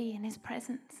want to be in his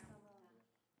presence.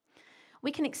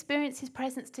 We can experience his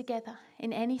presence together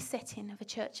in any setting of a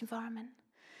church environment.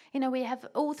 You know, we have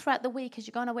all throughout the week, as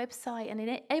you go on our website, and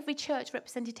in every church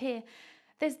represented here,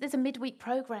 there's a midweek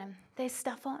program. There's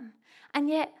stuff on. And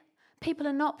yet, people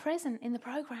are not present in the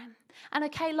program. And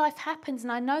okay, life happens,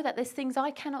 and I know that there's things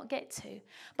I cannot get to.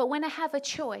 But when I have a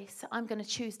choice, I'm going to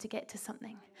choose to get to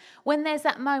something. When there's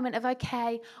that moment of,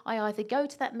 okay, I either go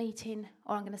to that meeting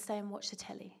or I'm going to stay and watch the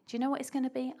telly. Do you know what it's going to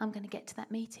be? I'm going to get to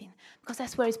that meeting because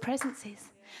that's where his presence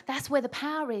is. That's where the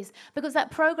power is, because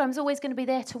that program is always going to be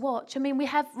there to watch. I mean, we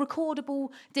have recordable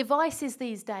devices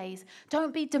these days.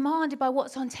 Don't be demanded by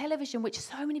what's on television, which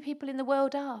so many people in the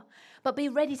world are. But be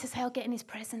ready to say, I'll get in his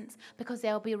presence because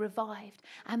they'll be revived.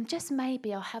 And just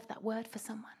maybe I'll have that word for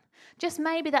someone. Just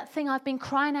maybe that thing I've been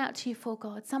crying out to you for,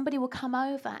 God, somebody will come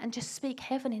over and just speak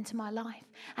heaven into my life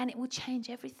and it will change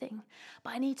everything.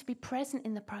 But I need to be present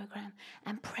in the program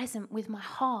and present with my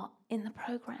heart in the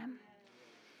program.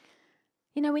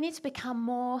 You know, we need to become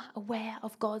more aware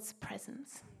of God's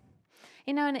presence.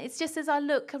 You know, and it's just as I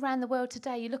look around the world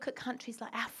today, you look at countries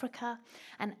like Africa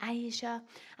and Asia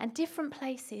and different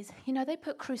places, you know, they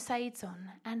put crusades on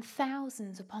and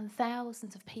thousands upon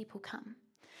thousands of people come.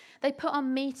 They put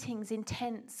on meetings in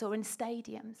tents or in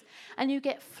stadiums and you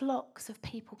get flocks of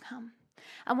people come.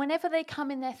 And whenever they come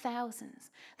in their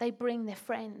thousands, they bring their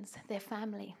friends, their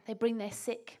family, they bring their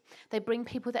sick, they bring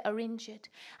people that are injured,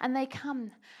 and they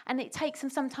come. And it takes them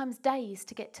sometimes days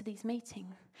to get to these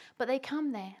meetings, but they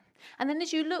come there. And then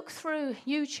as you look through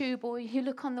YouTube or you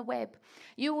look on the web,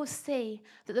 you will see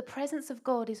that the presence of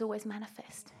God is always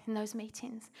manifest in those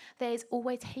meetings. There is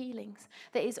always healings.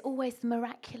 There is always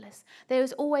miraculous. There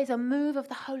is always a move of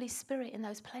the Holy Spirit in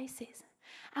those places.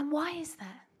 And why is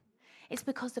that? It's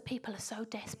because the people are so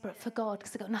desperate for God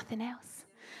because they've got nothing else.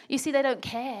 You see, they don't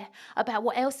care about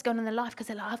what else is going on in their life because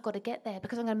they're like, I've got to get there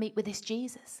because I'm going to meet with this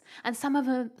Jesus. And some of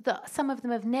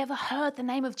them have never heard the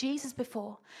name of Jesus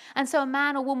before. And so a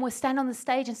man or woman will stand on the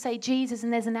stage and say Jesus,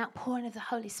 and there's an outpouring of the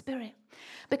Holy Spirit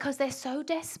because they're so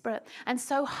desperate and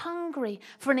so hungry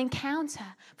for an encounter,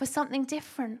 for something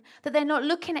different, that they're not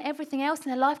looking at everything else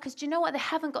in their life because do you know what? They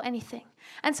haven't got anything.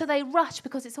 And so they rush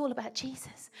because it's all about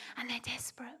Jesus and they're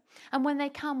desperate. And when they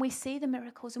come, we see the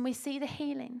miracles and we see the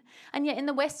healing. And yet in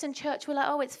the Western church, we're like,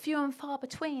 oh, it's few and far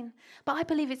between. But I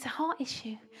believe it's a heart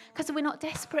issue because we're not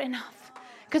desperate enough.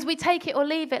 Because we take it or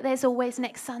leave it. There's always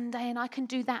next Sunday and I can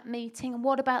do that meeting. And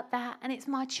what about that? And it's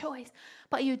my choice.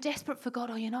 But are you desperate for God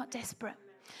or you're not desperate?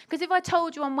 Because if I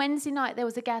told you on Wednesday night there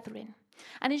was a gathering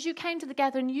And as you came to the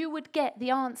gathering, you would get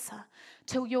the answer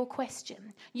to your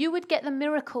question. You would get the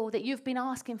miracle that you've been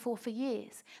asking for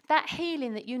years. That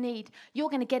healing that you need, you're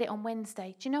going to get it on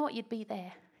Wednesday. Do you know what? You'd be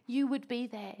there. You would be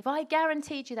there. If I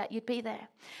guaranteed you that, you'd be there.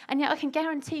 And yet I can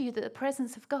guarantee you that the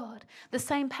presence of God, the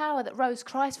same power that rose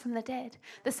Christ from the dead,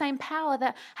 the same power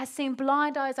that has seen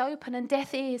blind eyes open and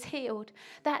deaf ears healed,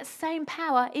 that same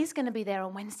power is going to be there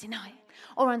on Wednesday night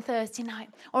or on Thursday night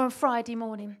or on Friday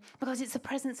morning, because it's the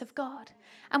presence of God.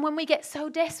 And when we get so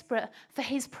desperate for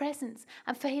his presence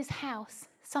and for his house,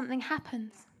 something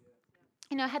happens.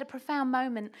 You know, I had a profound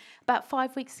moment about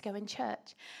 5 weeks ago in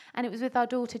church, and it was with our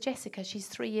daughter Jessica. She's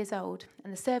 3 years old,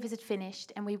 and the service had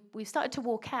finished, and we started to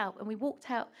walk out, and we walked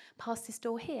out past this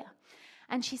door here.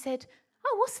 And she said,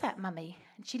 "Oh, what's that, Mummy?"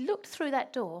 And she looked through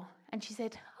that door, and she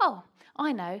said, "Oh,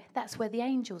 I know, that's where the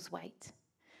angels wait."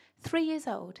 3 years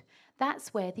old,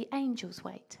 that's where the angels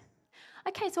wait.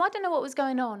 Okay, so I don't know what was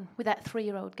going on with that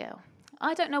 3-year-old girl.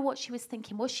 I don't know what she was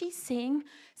thinking. Was she seeing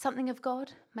something of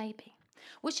God? Maybe.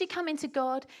 Was she coming to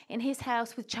God in his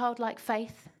house with childlike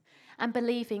faith and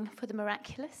believing for the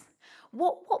miraculous?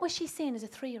 What was she seeing as a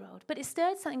 3-year-old? But it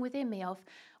stirred something within me of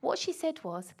what she said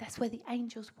was, that's where the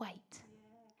angels wait.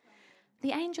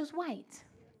 The angels wait.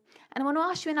 And I want to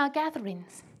ask you in our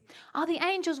gatherings, are the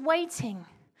angels waiting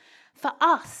for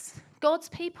us, God's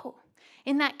people,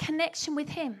 in that connection with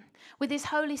him, with his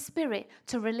Holy Spirit,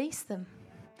 to release them?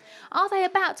 Are they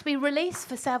about to be released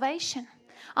for salvation?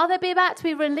 Are they about to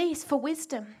be released for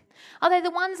wisdom? Are they the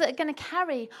ones that are going to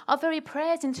carry our very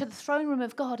prayers into the throne room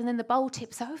of God and then the bowl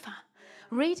tips over?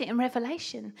 Read it in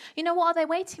Revelation. You know, what are they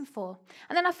waiting for?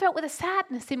 And then I felt with a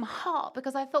sadness in my heart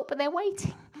because I thought, but they're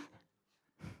waiting.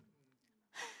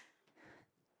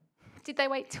 Did they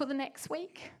wait till the next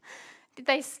week? Did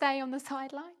they stay on the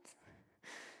sidelines?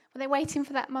 Were they waiting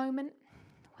for that moment?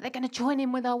 Were they going to join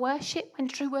in with our worship when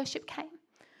true worship came?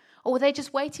 Or were they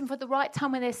just waiting for the right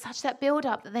time when there's such that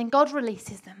build-up that then God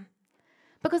releases them?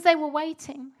 Because they were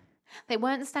waiting. They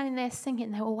weren't standing there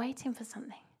singing. They were waiting for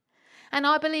something. And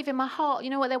I believe in my heart, you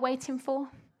know what they're waiting for?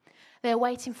 They're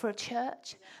waiting for a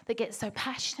church that gets so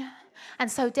passionate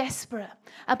and so desperate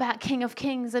about King of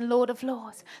Kings and Lord of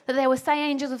Lords that they will say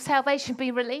angels of salvation be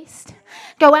released.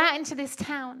 Go out into this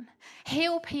town.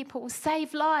 Heal people.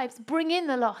 Save lives. Bring in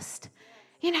the lost.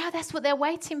 You know, that's what they're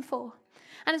waiting for.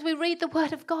 And as we read the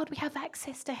word of God, we have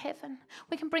access to heaven.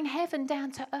 We can bring heaven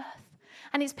down to earth.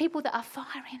 And it's people that are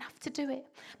fiery enough to do it.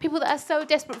 People that are so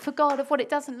desperate for God of what it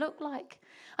doesn't look like.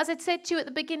 As I said to you at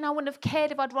the beginning, I wouldn't have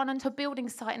cared if I'd run onto a building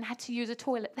site and had to use a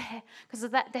toilet there because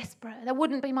of that desperate. That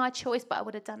wouldn't be my choice, but I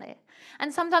would have done it.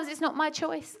 And sometimes it's not my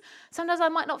choice. Sometimes I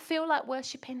might not feel like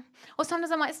worshipping. Or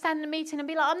sometimes I might stand in a meeting and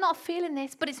be like, I'm not feeling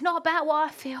this, but it's not about what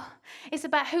I feel. It's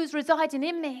about who's residing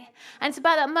in me. And it's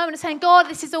about that moment of saying, God,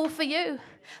 this is all for you.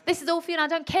 This is all for you, and I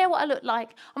don't care what I look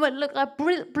like. I'm going to look like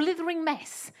a blithering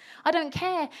mess. I don't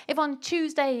care if on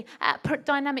Tuesday at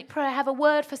Dynamic Prayer I have a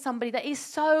word for somebody that is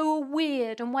so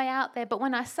weird and way out there, but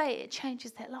when I say it, it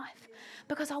changes their life.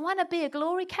 Because I want to be a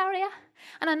glory carrier,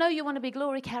 and I know you want to be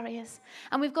glory carriers,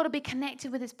 and we've got to be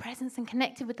connected with his presence and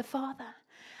connected with the Father.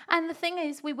 And the thing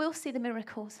is, we will see the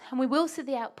miracles, and we will see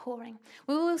the outpouring.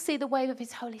 We will see the wave of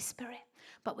his Holy Spirit.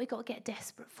 But we've got to get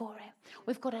desperate for it.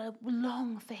 We've got to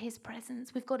long for his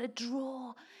presence. We've got to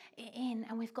draw it in,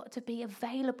 and we've got to be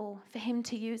available for him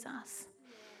to use us.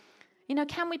 You know,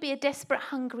 can we be a desperate,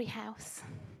 hungry house?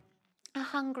 A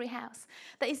hungry house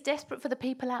that is desperate for the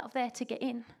people out of there to get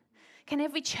in. Can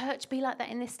every church be like that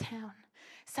in this town?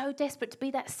 So desperate to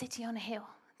be that city on a hill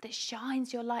that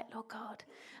shines your light, Lord God.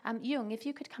 Jung, if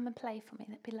you could come and play for me,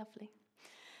 that'd be lovely.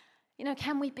 You know,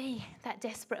 can we be that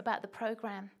desperate about the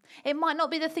program? It might not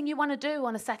be the thing you want to do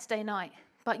on a Saturday night,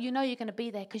 but you know you're going to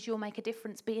be there because you'll make a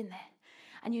difference being there.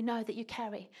 And you know that you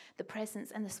carry the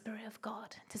presence and the Spirit of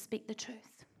God to speak the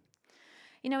truth.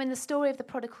 You know, in the story of the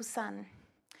prodigal son,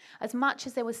 as much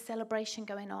as there was celebration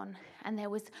going on and there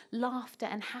was laughter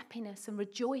and happiness and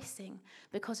rejoicing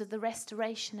because of the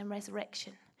restoration and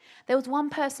resurrection, there was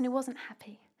one person who wasn't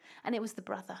happy, and it was the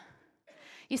brother.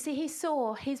 You see, he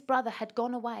saw his brother had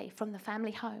gone away from the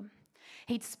family home.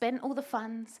 He'd spent all the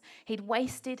funds. He'd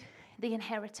wasted the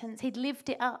inheritance. He'd lived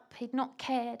it up. He'd not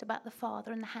cared about the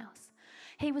father and the house.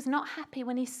 He was not happy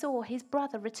when he saw his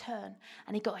brother return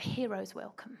and he got a hero's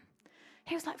welcome.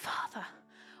 He was like, Father,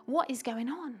 what is going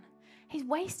on? He's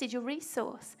wasted your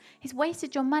resource. He's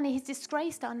wasted your money. He's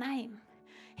disgraced our name.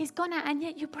 He's gone out, and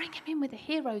yet you bring him in with a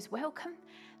hero's welcome?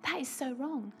 That is so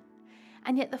wrong.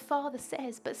 And yet the father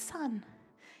says, but son,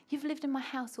 you've lived in my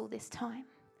house all this time.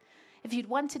 If you'd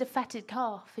wanted a fatted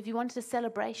calf, if you wanted a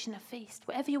celebration, a feast,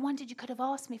 whatever you wanted, you could have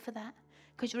asked me for that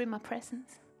because you're in my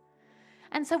presence.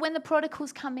 And so when the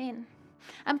prodigals come in,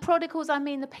 and prodigals, I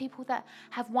mean the people that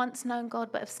have once known God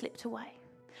but have slipped away,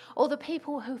 or the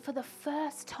people who for the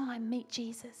first time meet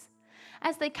Jesus.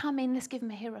 As they come in, let's give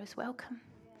them a hero's welcome.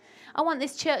 I want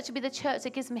this church to be the church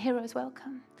that gives them a hero's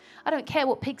welcome. I don't care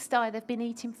what pigsty they've been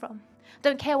eating from. I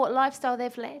don't care what lifestyle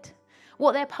they've led,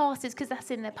 what their past is, because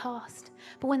that's in their past.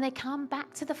 But when they come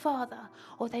back to the Father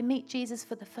or they meet Jesus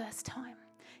for the first time,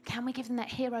 can we give them that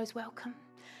hero's welcome?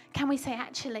 Can we say,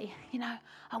 actually,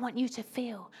 I want you to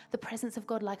feel the presence of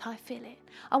God like I feel it.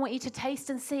 I want you to taste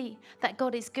and see that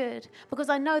God is good, because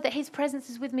I know that his presence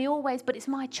is with me always, but it's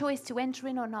my choice to enter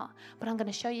in or not. But I'm going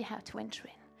to show you how to enter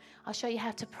in. I'll show you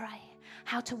how to pray,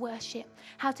 how to worship,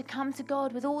 how to come to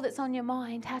God with all that's on your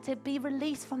mind, how to be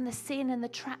released from the sin and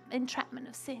the entrapment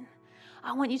of sin.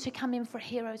 I want you to come in for a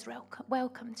hero's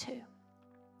welcome too.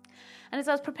 And as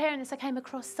I was preparing this, I came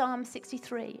across Psalm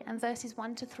 63 and verses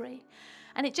 1-3.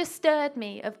 And it just stirred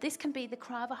me of this can be the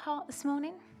cry of a heart this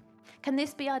morning. Can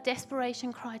this be our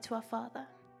desperation cry to our Father?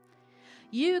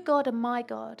 You, God, are my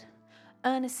God.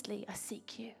 Earnestly I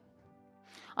seek you.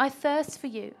 I thirst for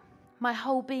you. My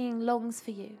whole being longs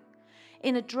for you.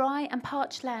 In a dry and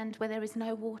parched land where there is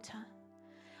no water.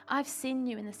 I've seen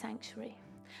you in the sanctuary,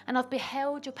 and I've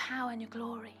beheld your power and your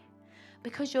glory.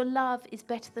 Because your love is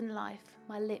better than life,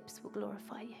 my lips will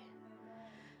glorify you.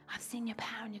 I've seen your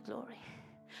power and your glory,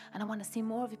 and I want to see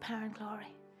more of your power and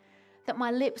glory. That my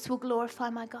lips will glorify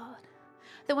my God.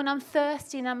 That when I'm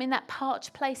thirsty and I'm in that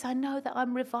parched place, I know that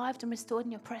I'm revived and restored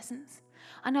in your presence.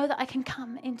 I know that I can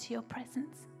come into your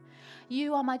presence.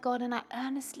 You are my God, and I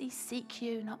earnestly seek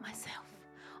you, not myself.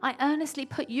 I earnestly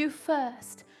put you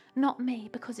first, not me,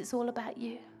 because it's all about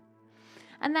you.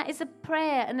 And that is a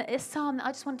prayer and a psalm that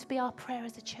I just want to be our prayer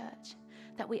as a church,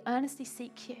 that we earnestly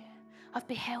seek you. I've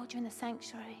beheld you in the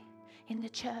sanctuary, in the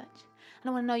church, and I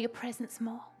want to know your presence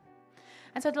more.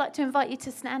 And so I'd like to invite you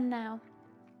to stand now,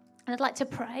 and I'd like to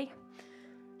pray.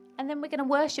 And then we're going to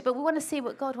worship, but we want to see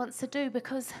what God wants to do,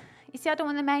 because, you see, I don't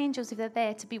want them angels, if they're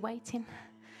there, to be waiting.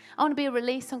 I want to be a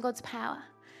release on God's power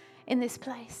in this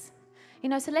place.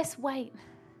 So let's wait.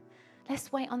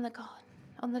 Let's wait on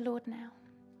the Lord now.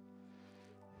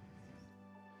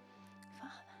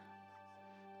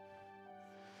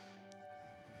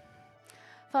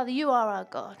 Father, you are our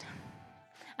God,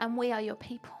 and we are your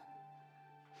people.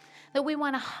 That we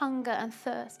want to hunger and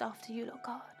thirst after you, Lord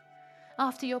God,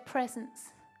 after your presence.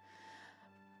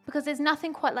 Because there's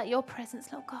nothing quite like your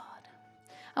presence, Lord God.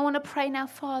 I want to pray now,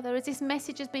 Father, as this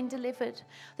message has been delivered,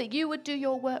 that you would do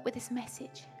your work with this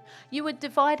message. You would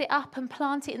divide it up and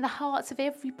plant it in the hearts of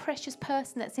every precious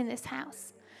person that's in this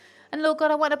house. And Lord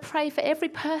God, I want to pray for every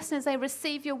person as they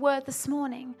receive your word this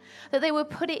morning, that they will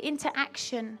put it into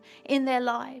action in their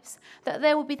lives, that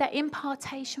there will be that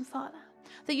impartation, Father,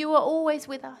 that you are always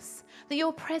with us, that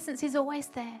your presence is always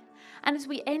there. And as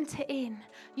we enter in,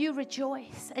 you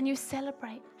rejoice and you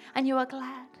celebrate and you are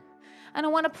glad. And I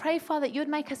want to pray, Father, that you would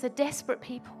make us a desperate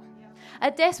people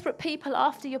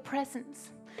after your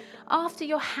presence, after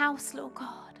your house, Lord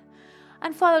God.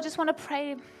 And Father, I just want to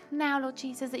pray now, Lord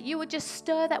Jesus, that you would just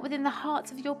stir that within the hearts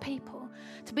of your people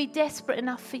to be desperate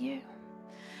enough for you.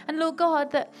 And Lord God,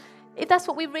 that if that's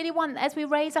what we really want, as we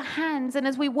raise our hands and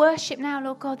as we worship now,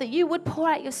 Lord God, that you would pour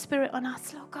out your spirit on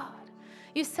us, Lord God.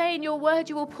 You say in your word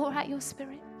you will pour out your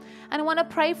spirit. And I want to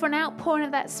pray for an outpouring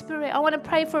of that spirit. I want to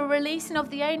pray for a releasing of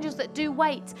the angels that do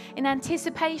wait in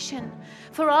anticipation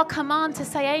for our command to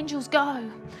say, angels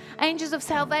go. Angels of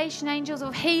salvation, angels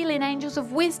of healing, angels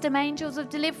of wisdom, angels of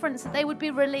deliverance, that they would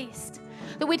be released.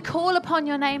 That we'd call upon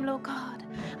your name, Lord God.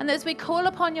 And as we call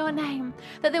upon your name,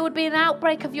 that there would be an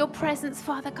outbreak of your presence,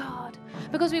 Father God.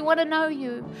 Because we want to know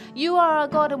you. You are our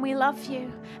God, and we love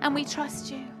you and we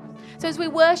trust you. So as we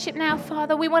worship now,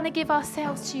 Father, we want to give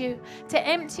ourselves to you, to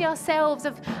empty ourselves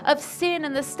of sin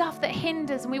and the stuff that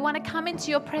hinders. And we want to come into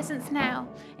your presence now,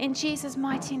 in Jesus'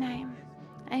 mighty name.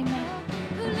 Amen.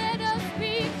 Let us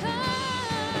become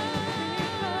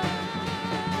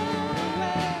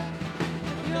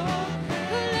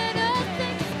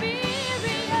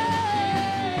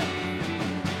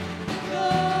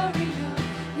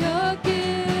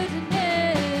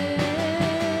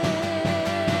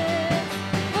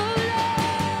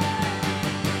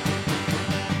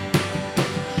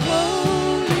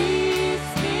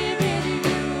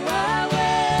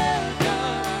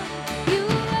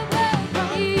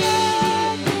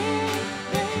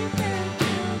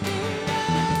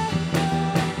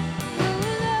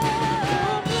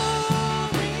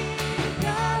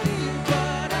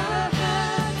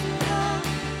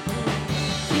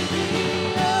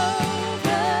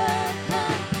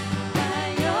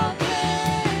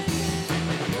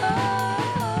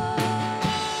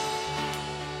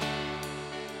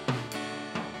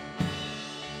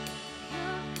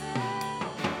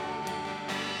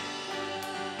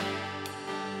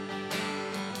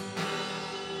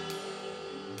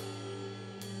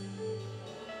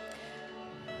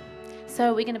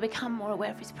So we're going to become more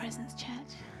aware of his presence, church.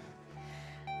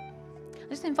 I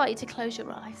just invite you to close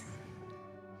your eyes.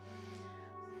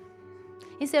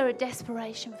 Is there a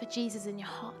desperation for Jesus in your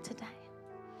heart today?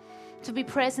 To be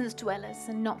presence dwellers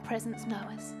and not presence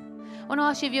knowers? I want to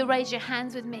ask you if you'll raise your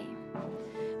hands with me.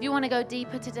 If you want to go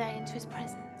deeper today into his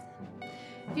presence.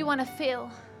 If you want to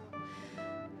feel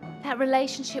that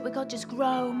relationship with God just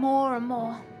grow more and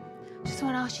more. I just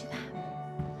want to ask you that.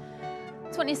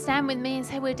 I just want you to stand with me and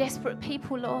say, we're desperate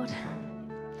people, Lord.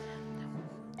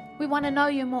 We want to know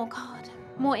you more, God,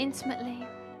 more intimately.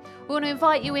 We want to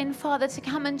invite you in, Father, to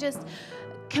come and just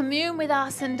commune with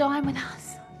us and dine with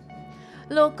us.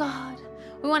 Lord God,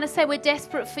 we want to say we're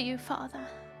desperate for you, Father.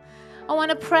 I want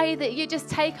to pray that you just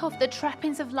take off the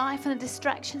trappings of life and the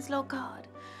distractions, Lord God.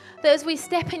 That as we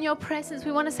step in your presence,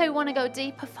 we want to say we want to go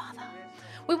deeper, Father.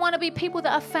 We want to be people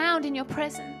that are found in your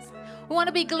presence. We want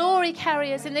to be glory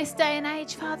carriers in this day and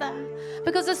age, Father.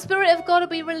 Because the Spirit of God will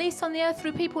be released on the earth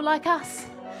through people like us.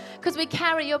 Because we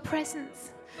carry your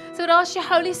presence. So I'd ask you,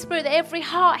 Holy Spirit, that every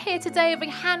heart here today, every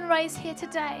hand raised here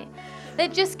today, they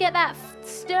just get that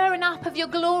stirring up of your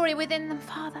glory within them,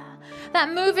 Father. That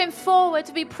moving forward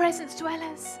to be presence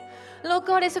dwellers. Lord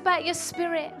God, it's about your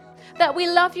Spirit. That we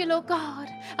love you, Lord God,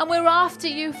 and we're after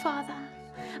you, Father.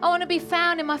 I want to be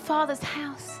found in my Father's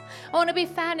house. I want to be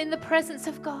found in the presence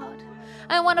of God.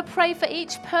 I want to pray for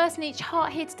each person, each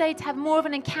heart here today to have more of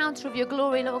an encounter of your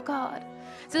glory, Lord God.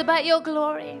 It's about your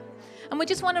glory. And we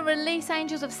just want to release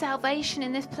angels of salvation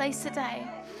in this place today.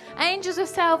 Angels of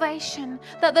salvation,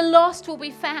 that the lost will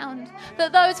be found,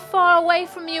 that those far away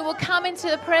from you will come into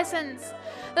the presence,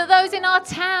 that those in our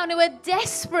town who are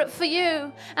desperate for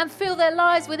you and fill their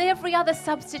lives with every other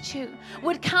substitute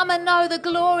would come and know the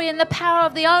glory and the power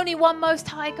of the only one Most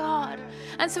High God.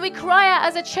 And so we cry out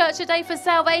as a church today for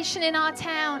salvation in our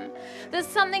town, that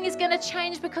something is going to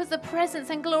change because the presence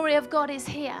and glory of God is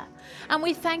here. And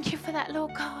we thank you for that,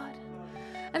 Lord God.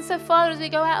 And so, Father, as we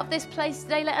go out of this place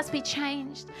today, let us be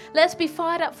changed. Let us be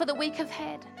fired up for the week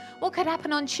ahead. What could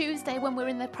happen on Tuesday when we're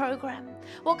in the program?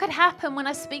 What could happen when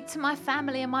I speak to my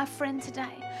family and my friend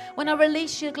today? When I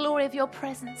release your glory of your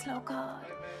presence, Lord God.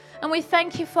 And we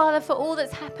thank you, Father, for all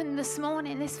that's happened this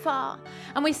morning, this far.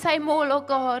 And we say more, Lord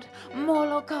God,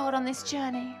 on this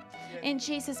journey. In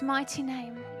Jesus' mighty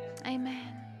name,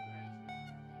 amen.